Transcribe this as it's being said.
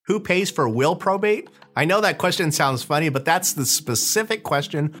Who pays for will probate? I know that question sounds funny, but that's the specific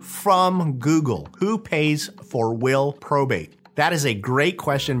question from Google. Who pays for will probate? That is a great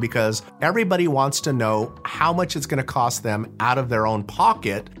question because everybody wants to know how much it's going to cost them out of their own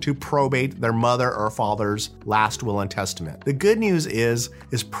pocket to probate their mother or father's last will and testament. The good news is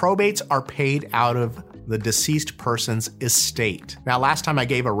probates are paid out of the deceased person's estate. Now, last time I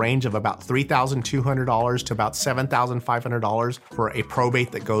gave a range of about $3,200 to about $7,500 for a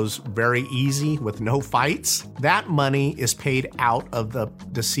probate that goes very easy with no fights. That money is paid out of the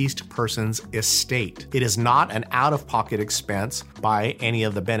deceased person's estate. It is not an out-of-pocket expense by any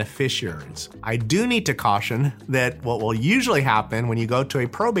of the beneficiaries. I do need to caution that what will usually happen when you go to a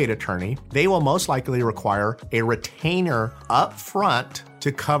probate attorney, they will most likely require a retainer up front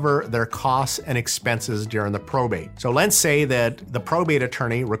to cover their costs and expenses during the probate. So let's say that the probate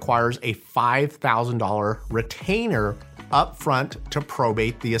attorney requires a $5,000 retainer upfront to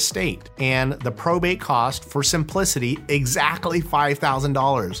probate the estate. And the probate cost, for simplicity, exactly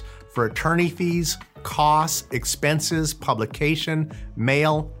 $5,000 for attorney fees, costs, expenses, publication,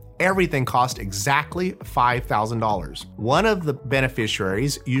 mail. Everything cost exactly $5,000. One of the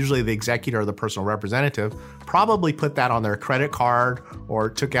beneficiaries, usually the executor or the personal representative, probably put that on their credit card or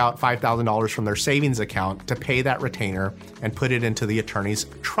took out $5,000 from their savings account to pay that retainer and put it into the attorney's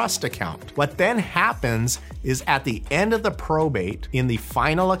trust account. What then happens is at the end of the probate, in the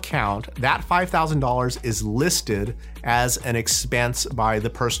final account, that $5,000 is listed as an expense by the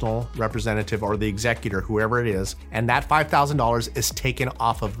personal representative or the executor, whoever it is, and that $5,000 is taken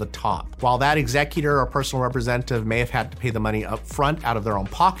off of the top. While that executor or personal representative may have had to pay the money up front out of their own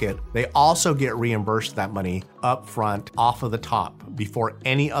pocket, they also get reimbursed that money up front off of the top before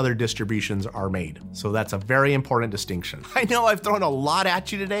any other distributions are made. So that's a very important distinction. I know I've thrown a lot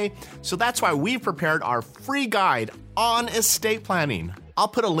at you today, so that's why we've prepared our free guide on estate planning. I'll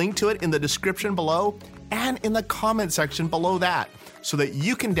put a link to it in the description below and in the comment section below that, so that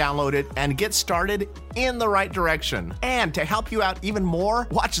you can download it and get started in the right direction. And to help you out even more,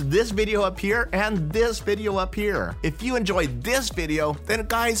 watch this video up here and this video up here. If you enjoyed this video, then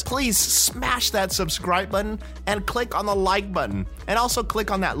guys, please smash that subscribe button and click on the like button. And also click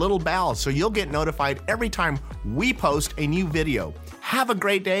on that little bell so you'll get notified every time we post a new video. Have a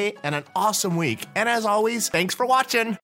great day and an awesome week. And as always, thanks for watching.